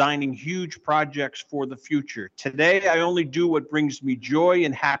stopped designing huge projects for the future. Today, I only do what brings me joy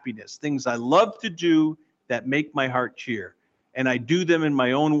and happiness, things I love to do that make my heart cheer. And I do them in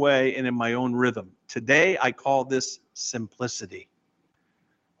my own way and in my own rhythm. Today, I call this simplicity.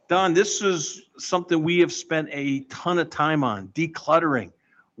 Don, this is something we have spent a ton of time on, decluttering.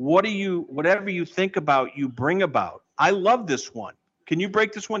 Whatever you think about, you bring about. I love this one. Can you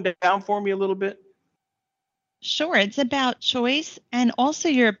break this one down for me a little bit? Sure. It's about choice and also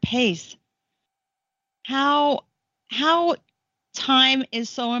your pace. How time is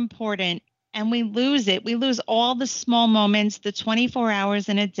so important. And we lose it. We lose all the small moments. The 24 hours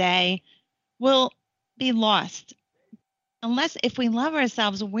in a day will be lost. If we love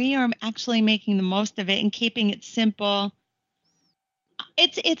ourselves, we are actually making the most of it and keeping it simple.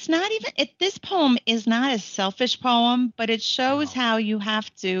 It's not even, this poem is not a selfish poem, but it shows how you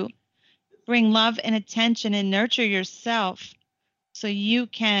have to bring love and attention and nurture yourself so you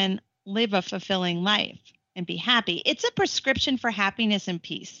can live a fulfilling life. and be happy. It's a prescription for happiness and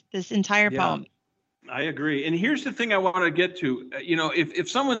peace, this entire poem. I agree. And here's the thing I want to get to. If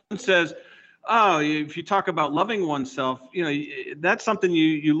someone says, oh, if you talk about loving oneself, that's something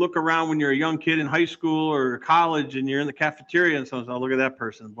you look around when you're a young kid in high school or college and you're in the cafeteria and someone's, oh, look at that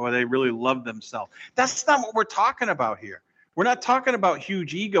person. Boy, they really love themselves. That's not what we're talking about here. We're not talking about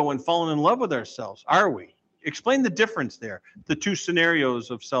huge ego and falling in love with ourselves, are we? Explain the difference there, the two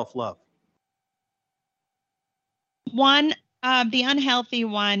scenarios of self-love. One, the unhealthy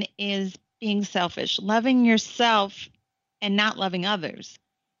one is being selfish, loving yourself and not loving others.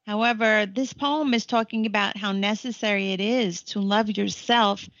 However, this poem is talking about how necessary it is to love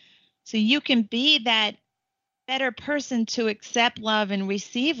yourself so you can be that better person to accept love and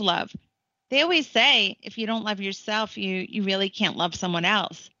receive love. They always say if you don't love yourself, you really can't love someone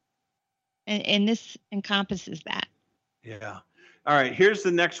else. And this encompasses that. Yeah. All right, here's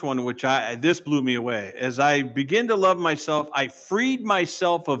the next one, which this blew me away. As I begin to love myself, I freed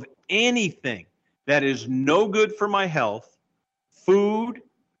myself of anything that is no good for my health, food,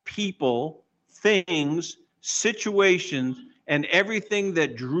 people, things, situations, and everything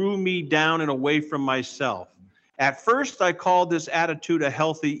that drew me down and away from myself. At first, I called this attitude a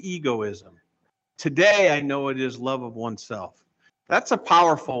healthy egoism. Today, I know it is love of oneself. That's a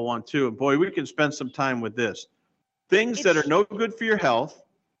powerful one, too. And boy, we can spend some time with this. Things that are no good for your health,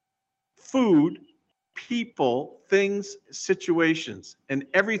 food, people, things, situations, and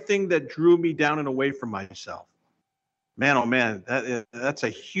everything that drew me down and away from myself. Man, oh man, that's a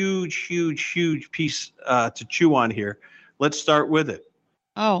huge, huge, huge piece to chew on here. Let's start with it.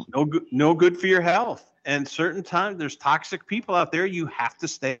 Oh, no good for your health. And certain times there's toxic people out there you have to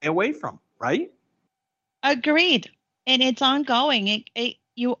stay away from, right? Agreed. And it's ongoing.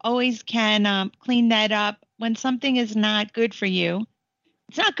 You always can clean that up. When something is not good for you,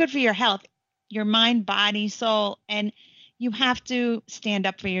 it's not good for your health, your mind, body, soul, and you have to stand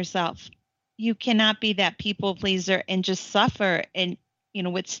up for yourself. You cannot be that people pleaser and just suffer and,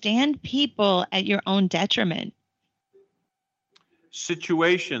 withstand people at your own detriment.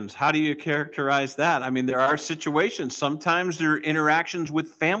 Situations. How do you characterize that? I mean, there are situations. Sometimes there are interactions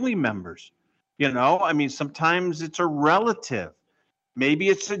with family members. Sometimes it's a relative. Maybe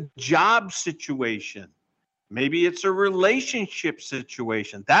it's a job situation. Maybe it's a relationship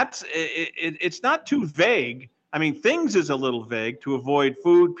situation. It's not too vague. I mean, things is a little vague to avoid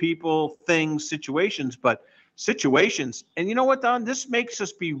food, people, things, situations, but situations. And you know what, Don? This makes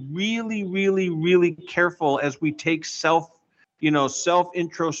us be really, really, really careful as we take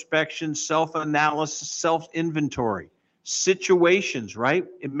self-introspection, self-analysis, self-inventory. Situations, right?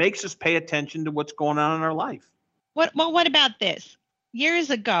 It makes us pay attention to what's going on in our life. What about this?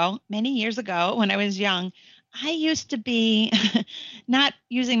 Many years ago, when I was young, I used to be not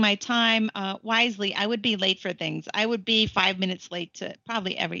using my time wisely. I would be late for things. I would be 5 minutes late to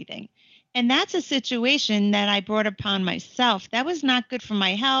probably everything. And that's a situation that I brought upon myself. That was not good for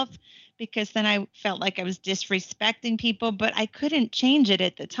my health because then I felt like I was disrespecting people, but I couldn't change it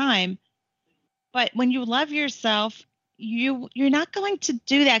at the time. But when you love yourself, you're not going to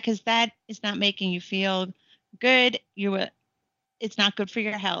do that because that is not making you feel good. It's not good for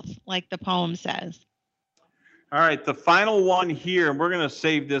your health, like the poem says. All right, the final one here, and we're going to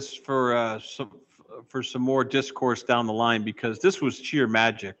save this for some more discourse down the line because this was sheer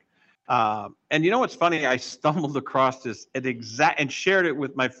magic. And you know what's funny? I stumbled across this and shared it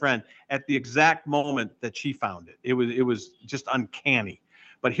with my friend at the exact moment that she found it. It was just uncanny.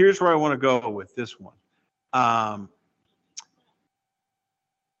 But here's where I want to go with this one.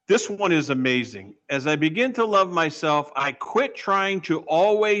 This one is amazing. As I begin to love myself, I quit trying to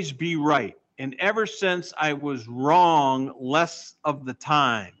always be right. And ever since I was wrong less of the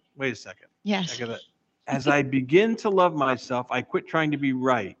time. Wait a second. Yes. As I begin to love myself, I quit trying to be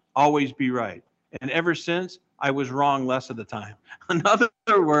right, always be right. And ever since I was wrong less of the time. In other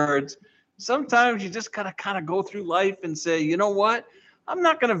words, sometimes you just gotta kind of go through life and say, you know what? I'm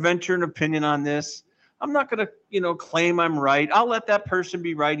not going to venture an opinion on this. I'm not going to, claim I'm right. I'll let that person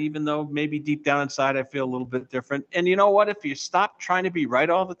be right, even though maybe deep down inside I feel a little bit different. And you know what? If you stop trying to be right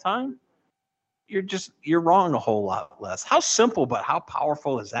all the time, you're wrong a whole lot less. How simple, but how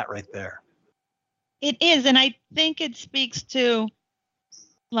powerful is that right there? It is. And I think it speaks to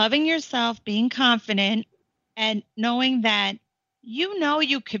loving yourself, being confident, and knowing that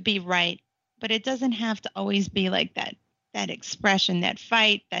you could be right, but it doesn't have to always be like that expression, that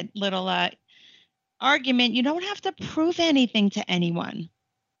fight, that little argument. You don't have to prove anything to anyone.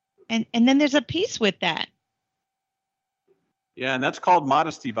 And then there's a peace with that. Yeah, and that's called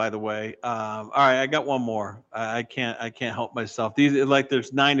modesty, by the way. All right, I got one more. I can't help myself.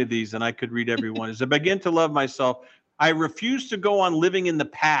 There's 9 of these, and I could read every one. As I begin to love myself, I refuse to go on living in the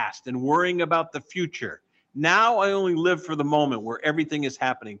past and worrying about the future. Now I only live for the moment where everything is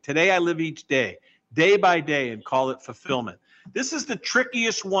happening. Today I live each day by day, and call it fulfillment. This is the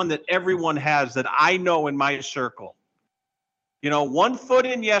trickiest one that everyone has that I know in my circle. 1 foot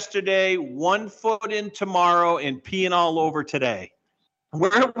in yesterday, 1 foot in tomorrow, and peeing all over today.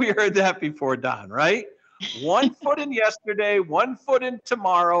 Where have we heard that before, Don, right? 1 foot in yesterday, 1 foot in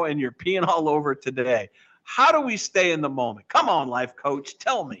tomorrow, and you're peeing all over today. How do we stay in the moment? Come on, life coach,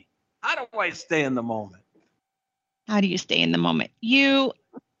 tell me. How do I stay in the moment? How do you stay in the moment?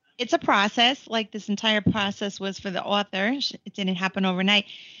 It's a process, like this entire process was for the author. It didn't happen overnight.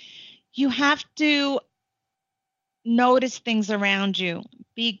 You have to notice things around you.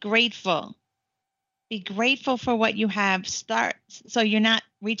 Be grateful. Be grateful for what you have. Start so you're not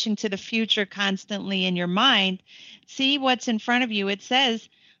reaching to the future constantly in your mind. See what's in front of you. It says,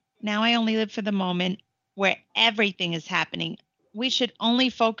 now I only live for the moment where everything is happening. We should only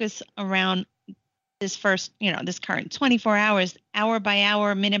focus around this this current 24 hours, hour by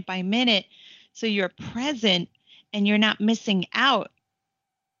hour, minute by minute, so you're present and you're not missing out.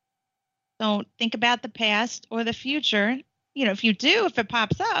 Don't think about the past or the future. If it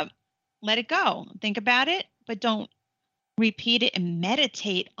pops up, let it go. Think about it, but don't repeat it and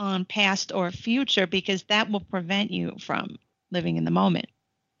meditate on past or future, because that will prevent you from living in the moment.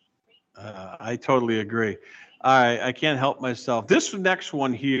 I totally agree. All right, I can't help myself. This next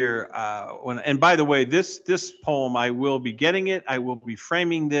one here, and by the way, this poem, I will be getting it. I will be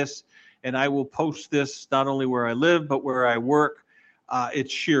framing this, and I will post this not only where I live, but where I work.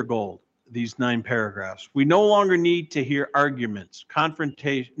 It's sheer gold, these 9 paragraphs. We no longer need to hear arguments,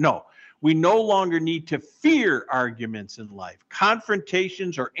 confrontation. No, we no longer need to fear arguments in life,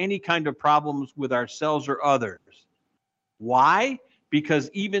 confrontations, or any kind of problems with ourselves or others. Why? Because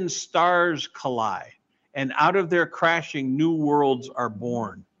even stars collide, and out of their crashing, new worlds are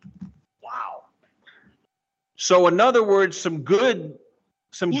born. Wow. So in other words, some good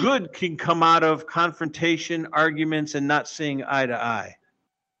can come out of confrontation, arguments, and not seeing eye to eye.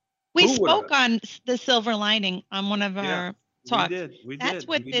 We spoke on the silver lining on one of our talks. We did. That's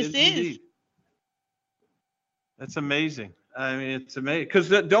what this is. Indeed. That's amazing. I mean, it's amazing. Because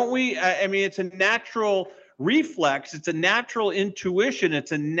don't we, it's a natural reflex. It's a natural intuition.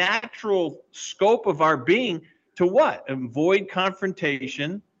 It's a natural scope of our being to what? Avoid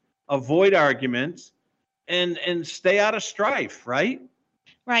confrontation, avoid arguments, and stay out of strife, right?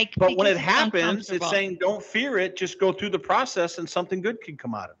 Right. But when it happens, it's saying don't fear it. Just go through the process, and something good can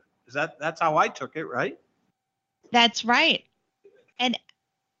come out of it. That's how I took it, right? That's right. And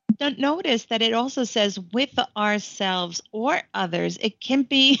don't notice that it also says with ourselves or others. It can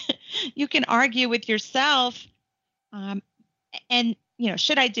be, you can argue with yourself, and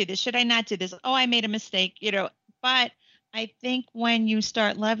should I do this? Should I not do this? Oh, I made a mistake, But I think when you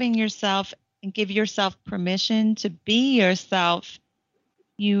start loving yourself and give yourself permission to be yourself,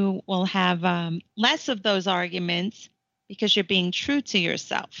 you will have less of those arguments because you're being true to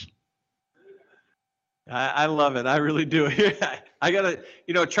yourself. I love it. I really do. I got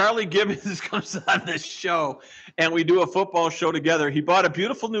to, Charlie Gibbons comes on this show and we do a football show together. He bought a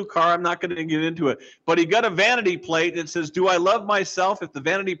beautiful new car. I'm not going to get into it, but he got a vanity plate that says, "Do I love myself?" If the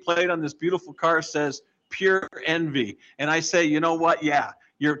vanity plate on this beautiful car says pure envy. And I say, you know what? Yeah,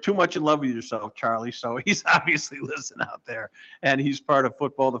 you're too much in love with yourself, Charlie. So he's obviously listening out there, and he's part of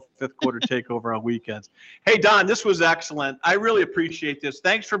football, the fifth quarter takeover on weekends. Hey, Don, this was excellent. I really appreciate this.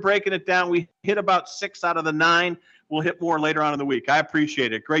 Thanks for breaking it down. We hit about 6 out of the 9. We'll hit more later on in the week. I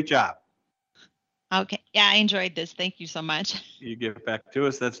appreciate it. Great job. Okay. Yeah, I enjoyed this. Thank you so much. You give it back to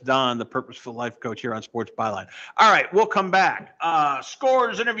us. That's Don, the Purposeful Life Coach here on Sports Byline. All right, we'll come back.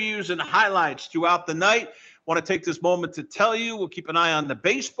 Scores, interviews, and highlights throughout the night. Want to take this moment to tell you we'll keep an eye on the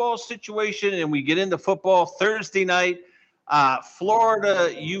baseball situation, and we get into football Thursday night.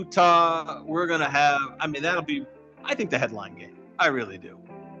 Florida, Utah, we're going to have, that'll be, I think, the headline game. I really do.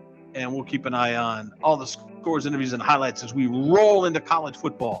 And we'll keep an eye on all the scores, interviews, and highlights as we roll into college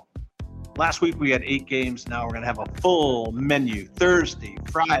football. Last week we had 8 games. Now we're going to have a full menu Thursday,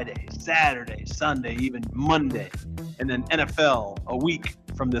 Friday, Saturday, Sunday, even Monday. And then NFL a week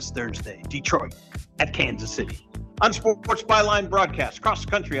from this Thursday. Detroit at Kansas City. On Sports Byline broadcast across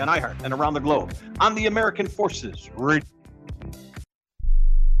the country on iHeart and around the globe on the American Forces Radio.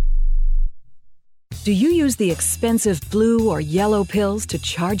 Do you use the expensive blue or yellow pills to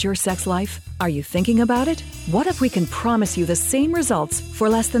charge your sex life? Are you thinking about it? What if we can promise you the same results for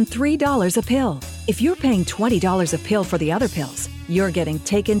less than $3 a pill? If you're paying $20 a pill for the other pills, you're getting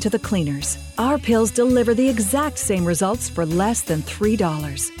taken to the cleaners. Our pills deliver the exact same results for less than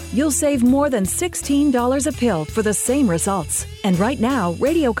 $3. You'll save more than $16 a pill for the same results. And right now,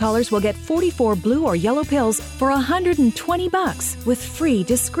 radio callers will get 44 blue or yellow pills for $120 with free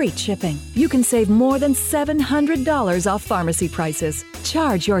discreet shipping. You can save more than $700 off pharmacy prices.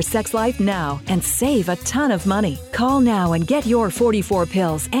 Charge your sex life now and save a ton of money. Call now and get your 44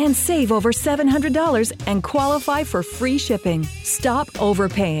 pills and save over $700 and qualify for free shipping. Stop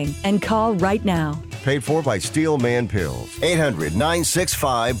overpaying and call right now. Paid for by Steelman Pills.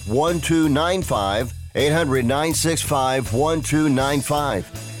 800-965-1295. 800-965-1295.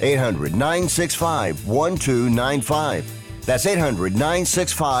 800-965-1295. That's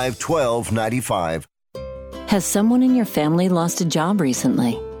 800-965-1295. Has someone in your family lost a job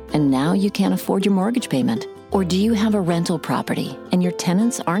recently, and now you can't afford your mortgage payment? Or do you have a rental property and your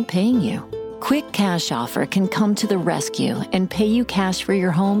tenants aren't paying you? Quick Cash Offer can come to the rescue and pay you cash for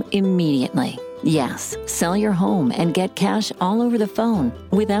your home immediately. Yes, sell your home and get cash all over the phone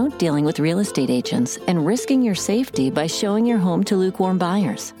without dealing with real estate agents and risking your safety by showing your home to lukewarm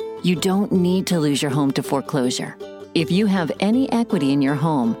buyers. You don't need to lose your home to foreclosure. If you have any equity in your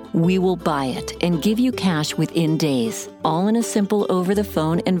home, we will buy it and give you cash within days, all in a simple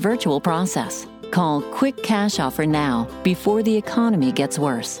over-the-phone and virtual process. Call Quick Cash Offer now before the economy gets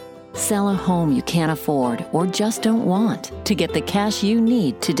worse. Sell a home you can't afford or just don't want to get the cash you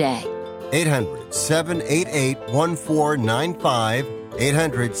need today. 800-788-1495.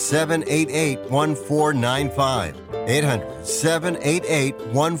 800-788-1495.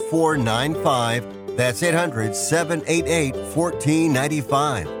 800-788-1495. That's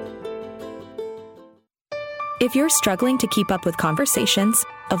 800-788-1495. If you're struggling to keep up with conversations,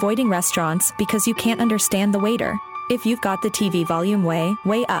 avoiding restaurants because you can't understand the waiter, if you've got the TV volume way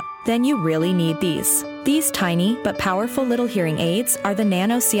up, then you really need these. These tiny but powerful little hearing aids are the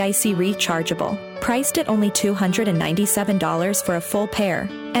Nano CIC Rechargeable, priced at only $297 for a full pair.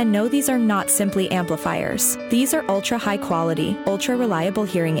 And no, these are not simply amplifiers. These are ultra high quality, ultra reliable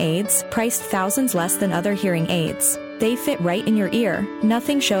hearing aids, priced thousands less than other hearing aids. They fit right in your ear,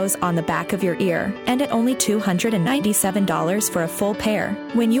 nothing shows on the back of your ear, and at only $297 for a full pair.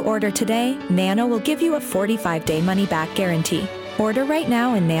 When you order today, Nano will give you a 45-day money-back guarantee. Order right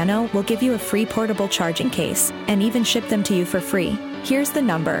now and Nano will give you a free portable charging case and even ship them to you for free. Here's the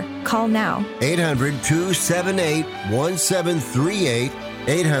number. Call now. 800-278-1738.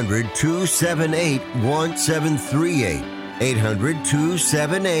 800-278-1738.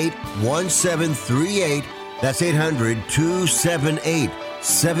 800-278-1738. That's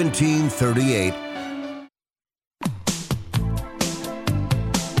 800-278-1738.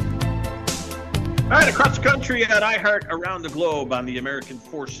 All right, across the country at iHeart, around the globe on the American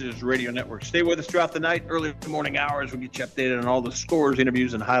Forces Radio Network. Stay with us throughout the night, early morning hours. We'll get you updated on all the scores,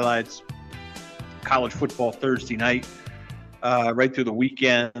 interviews, and highlights. College football Thursday night, right through the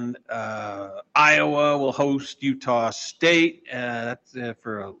weekend. Iowa will host Utah State. That's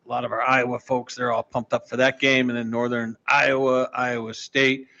for a lot of our Iowa folks. They're all pumped up for that game. And then Northern Iowa, Iowa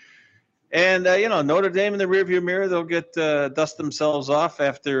State. And, Notre Dame in the rearview mirror, they'll get dust themselves off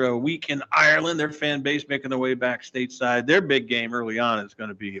after a week in Ireland. Their fan base making their way back stateside. Their big game early on is going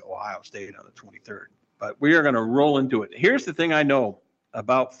to be Ohio State on the 23rd. But we are going to roll into it. Here's the thing I know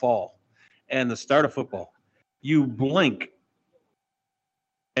about fall and the start of football. You blink,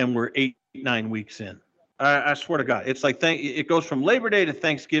 and we're 8-9 weeks in. I swear to God. It's like it goes from Labor Day to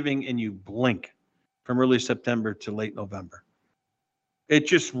Thanksgiving, and you blink from early September to late November. It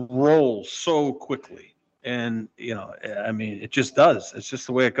just rolls so quickly. And, it just does. It's just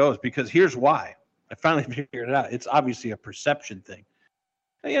the way it goes. Because here's why. I finally figured it out. It's obviously a perception thing.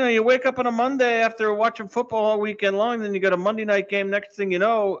 You wake up on a Monday after watching football all weekend long, then you got a Monday night game. Next thing you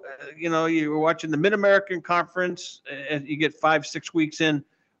know, you're watching the Mid-American Conference, and you get 5-6 weeks in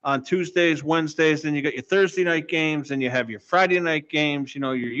on Tuesdays, Wednesdays. Then you got your Thursday night games, and you have your Friday night games,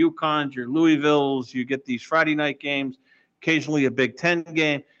 your UConns, your Louisvilles. You get these Friday night games. Occasionally a Big Ten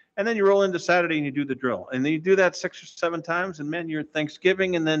game, and then you roll into Saturday and you do the drill. And then you do that 6 or 7 times, and, man, you're at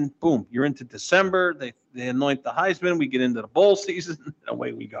Thanksgiving, and then, boom, you're into December. They anoint the Heisman. We get into the bowl season, and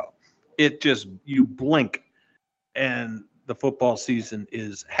away we go. It just, you blink, and the football season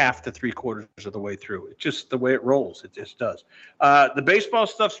is half to 3/4 of the way through. It's just the way it rolls. It just does. The baseball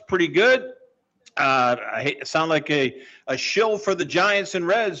stuff's pretty good. I hate to sound like a shill for the Giants and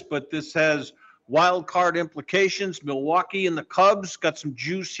Reds, but this has wild card implications. Milwaukee and the Cubs got some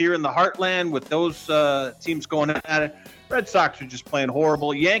juice here in the heartland with those teams going at it. Red Sox are just playing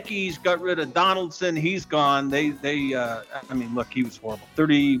horrible. Yankees got rid of Donaldson. He's gone. They look, he was horrible.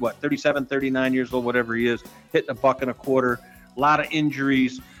 37, 39 years old, whatever he is, hitting $1.25. A lot of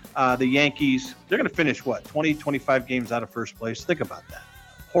injuries. The Yankees, they're going to finish, 20, 25 games out of first place. Think about that.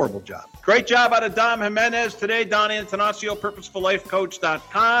 Horrible job. Great job out of Dom Jimenez today. Don Antanasio,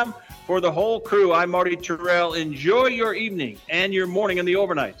 PurposefulLifeCoach.com. For the whole crew, I'm Marty Terrell. Enjoy your evening and your morning and the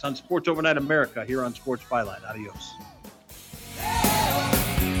overnights on Sports Overnight America here on Sports Byline. Adios.